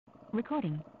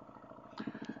Recording.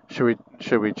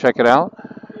 Should we check it out?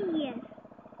 Yes.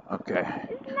 Okay.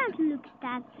 Does not look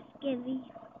that scary.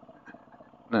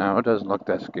 No, it doesn't look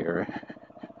that scary.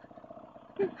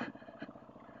 This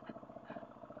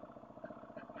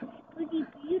is pretty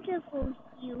beautiful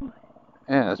here.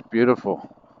 Yeah, it's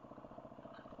beautiful.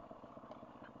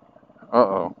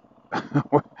 Uh-oh.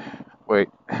 Wait,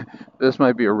 this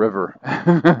might be a river.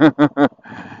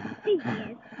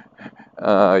 Yes.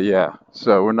 Yeah,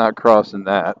 so we're not crossing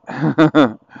that.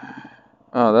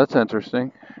 Oh, that's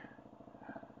interesting.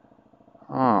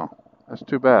 Oh, that's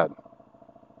too bad.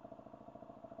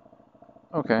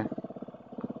 Okay.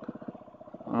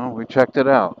 Well, we checked it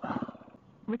out.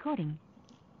 Recording.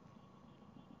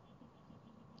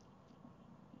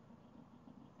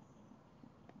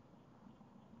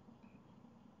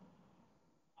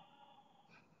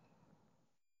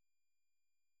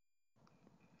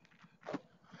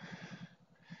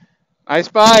 Nice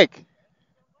bike.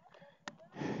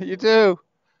 You too.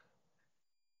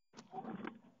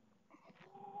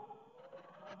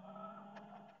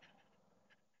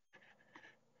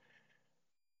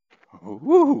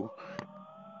 Woo.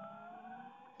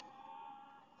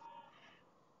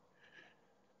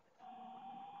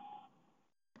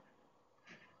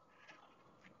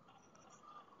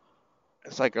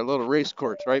 It's like a little race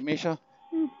course, right, Misha?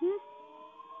 Mm-hmm.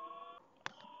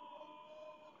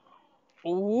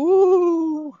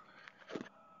 Woo.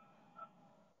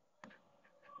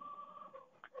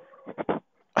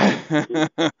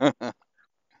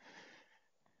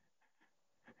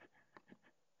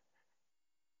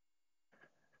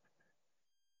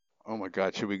 Oh my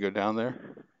God, should we go down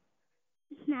there?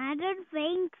 I don't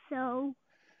think so.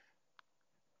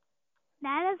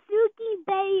 That is looking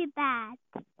very bad.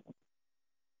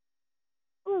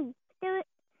 Oh,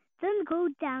 don't go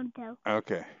down though.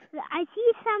 Okay. I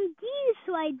see some deers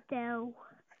right there.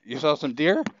 You saw some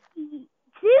deer? Two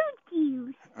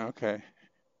deers. Okay.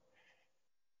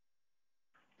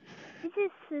 This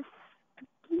is a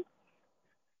spooky.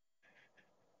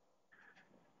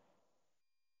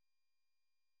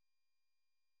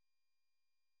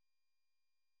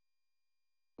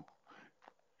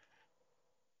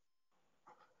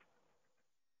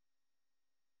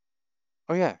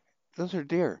 Oh yeah, those are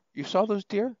deer. You saw those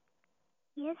deer?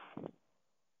 Yes.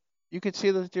 You could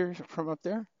see those deer from up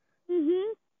there?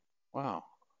 Mm-hmm. Wow.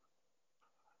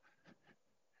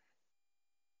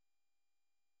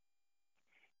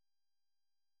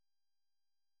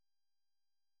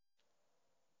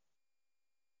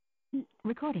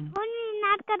 Recording. Only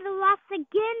not gonna lost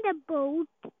again the boat.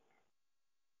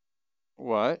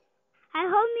 What? I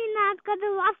hope you're not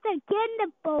gonna lost again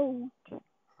the boat.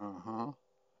 Uh-huh.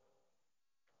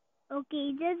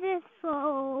 Okay, this is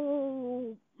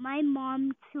for my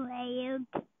mom's land.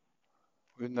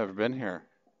 We've never been here.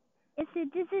 This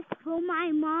is for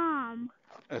my mom.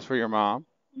 That's for your mom?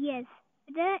 Yes.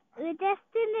 We just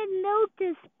didn't know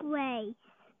this place.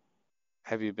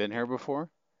 Have you been here before?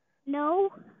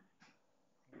 No?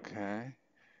 Okay.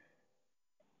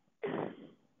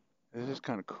 This is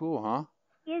kind of cool, huh?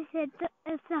 Yes,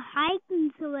 it's a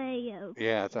hiking trail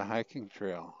Yeah, it's a hiking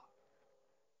trail.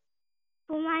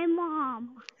 for my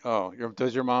mom. Oh,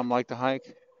 does your mom like to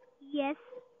hike? Yes.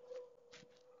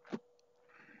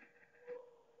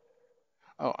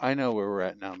 Oh, I know where we're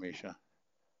at now, Misha.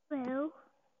 Well,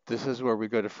 This is where we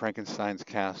go to Frankenstein's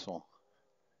castle.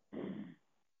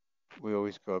 We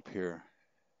always go up here.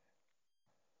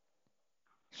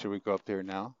 Should we go up there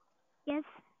now? yes.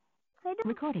 I don't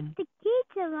Recording. think the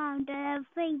kids around are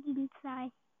thinking inside.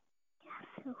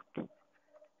 Yes.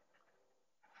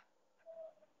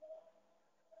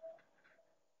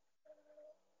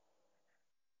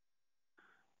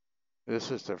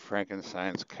 This is the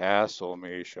Frankenstein's castle,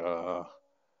 Misha.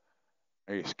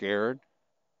 Are you scared?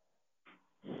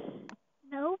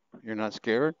 Nope. You're not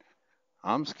scared?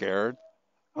 I'm scared.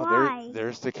 Oh, Why?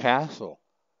 there's the castle.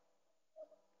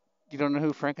 You don't know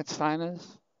who Frankenstein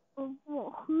is?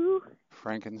 Who?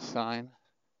 Frankenstein?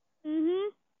 Mhm.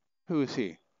 Who is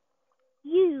he?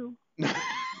 You.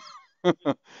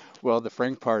 Well, the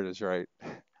Frank part is right.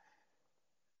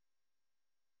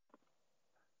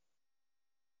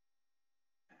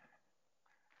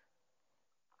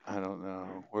 I don't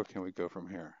know. Where can we go from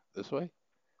here? This way?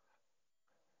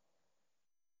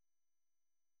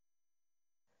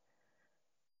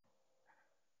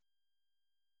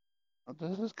 Oh,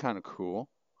 this is kind of cool.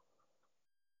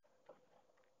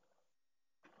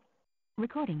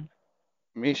 Recording.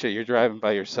 Misha, you're driving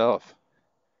by yourself.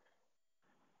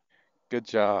 Good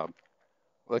job.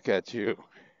 Look at you.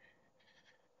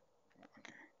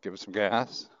 Give us some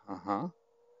gas. Uh huh.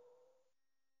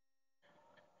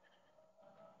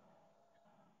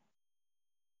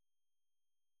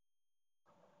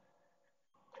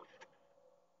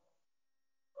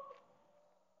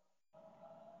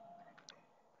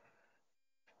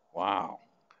 Wow.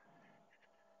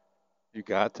 You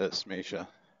got this, Misha.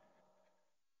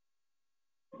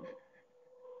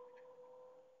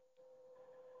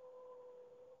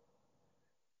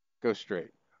 Go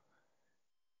straight.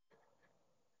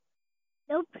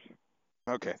 Nope.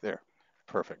 Okay, there.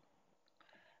 Perfect.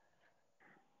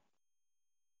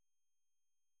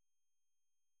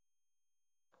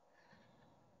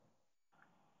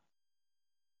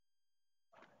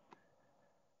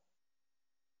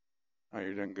 Oh,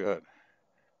 you're doing good.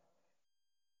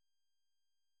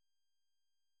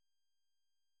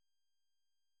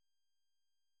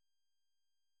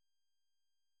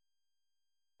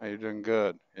 Oh, you're doing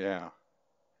good. Yeah.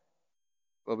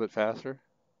 A little bit faster.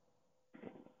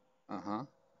 Uh-huh.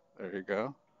 There you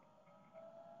go.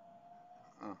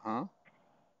 Uh-huh.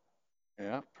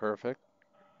 Yeah, perfect.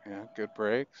 Yeah, good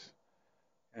brakes.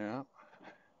 Yeah,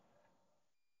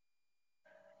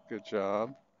 good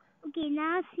job. Okay,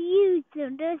 now see you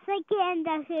soon. The second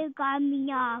that is coming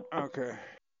up. Okay.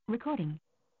 Recording.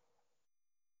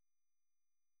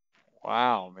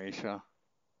 Wow, Misha.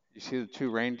 You see the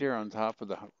two reindeer on top of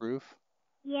the roof?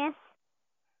 Yes.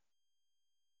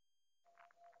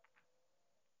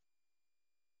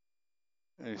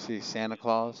 And you see Santa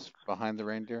Claus behind the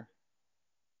reindeer?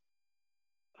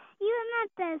 You're not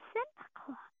the Santa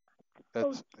Claus.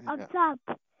 That's Oh, yeah, up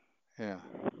top. yeah,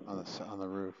 on the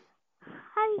roof.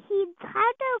 He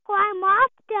tried to climb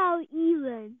up though,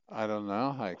 even. I don't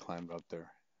know how he climbed up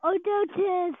there. Although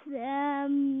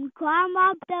to climb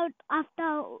up the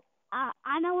after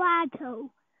on a ladder.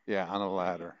 Yeah, on a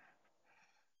ladder.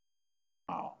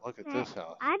 Oh, look at this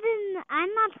house. I didn't.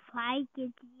 I'm not like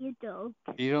it. You don't.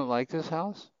 You don't like this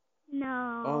house?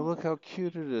 Oh, No. look how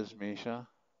cute it is, Misha.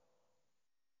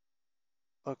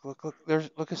 Look.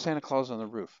 Look at Santa Claus on the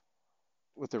roof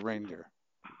with the reindeer.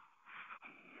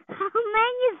 How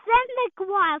many Santa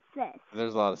Clauses?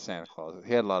 There's a lot of Santa Clauses.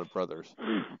 He had a lot of brothers.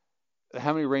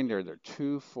 How many reindeer are there?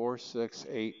 2, 4, 6,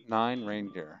 8, 9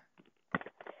 reindeer.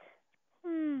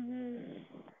 Hmm.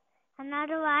 I'm not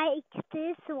like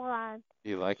this one.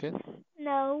 You like it?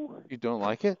 No. You don't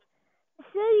like it?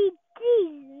 So you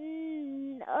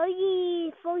did.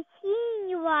 Only 14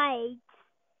 right.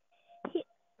 I think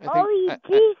Only I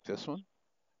this one.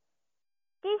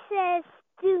 this says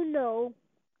to no.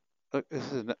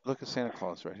 Look at Santa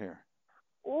Claus right here.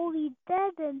 Only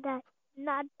that and that.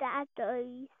 Not that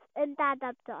is. And that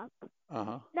up top.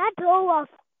 Uh-huh. Not all of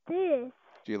this.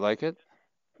 Do you like it?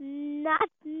 Not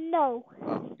no.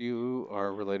 Oh, you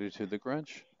are related to the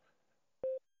Grinch.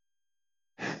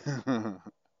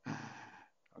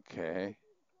 Okay.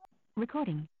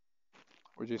 Recording.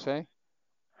 What'd you say?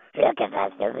 Look at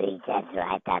us, the just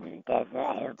right on this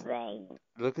airplane.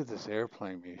 Look at this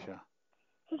airplane, Misha.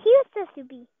 He was supposed to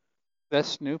be. That's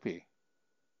Snoopy.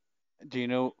 Do you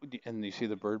know, and you see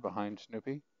the bird behind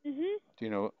Snoopy? Mhm. Do you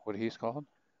know what he's called?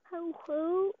 Ho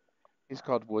ho. He's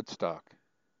called Woodstock.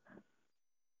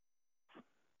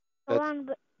 Come That's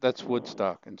on, that's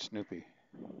Woodstock and Snoopy.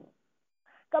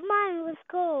 come on, let's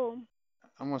go.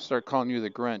 I'm gonna start calling you the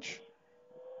Grinch.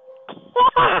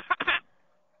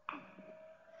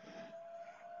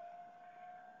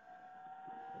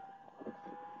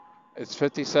 It's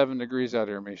 57 degrees out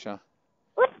here, Misha.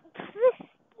 What's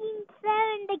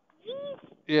 15.7 degrees?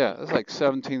 Yeah, it's like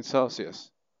 17 Celsius.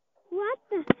 What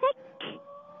the heck?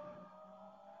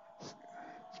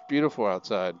 It's beautiful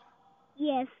outside.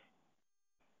 Yes.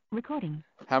 Recording.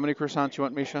 How many croissants you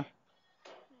want, Misha?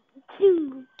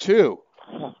 2. 2.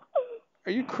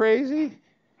 Are you crazy?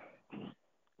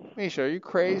 Misha, are you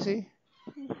crazy?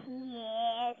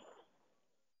 Yes.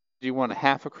 Do you want a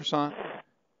half a croissant?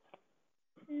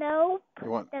 Nope. You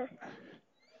want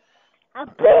A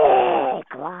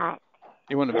big one.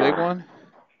 you want a big one?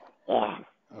 Yes.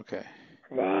 Okay.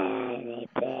 Very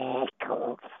big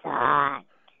croissant.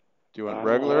 Do you want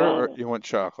regular or you want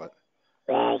chocolate?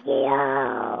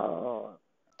 Regular.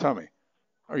 Tell me.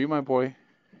 Are you my boy?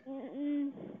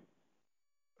 Mm-mm.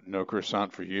 No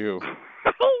croissant for you. I'm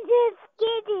just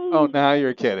kidding. Oh, now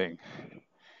you're kidding.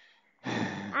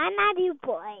 I'm not your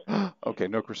boy. Okay,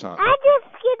 no croissant. I'm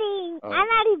just kidding. Oh. I'm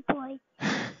not your boy.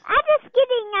 I'm just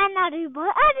kidding. I'm not your boy.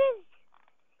 I'm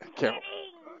just Can't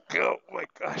kidding. go. Oh my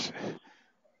gosh.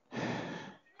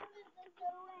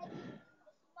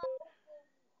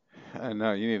 I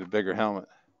know, you need a bigger helmet.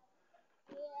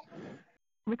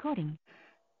 Recording.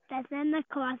 That's when the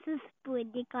class is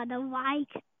pretty gonna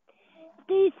like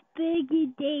this big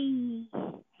day.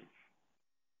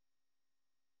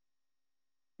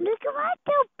 Look at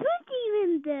how pretty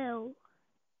window.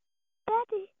 That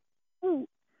is. Oh,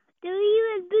 they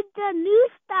even put the new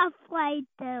stuff right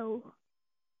though.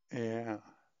 Yeah.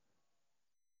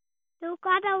 Look.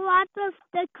 got a lot of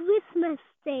the Christmas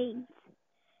things.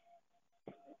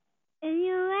 And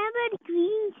you remember the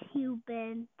green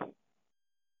Cuban?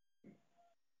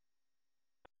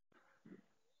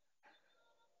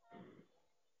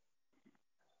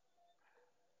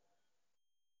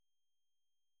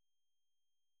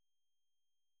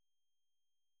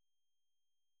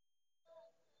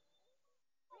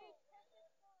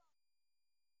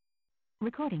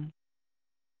 Recording.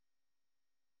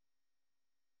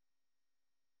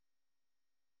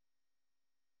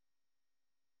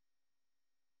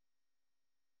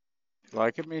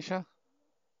 Like it, Misha?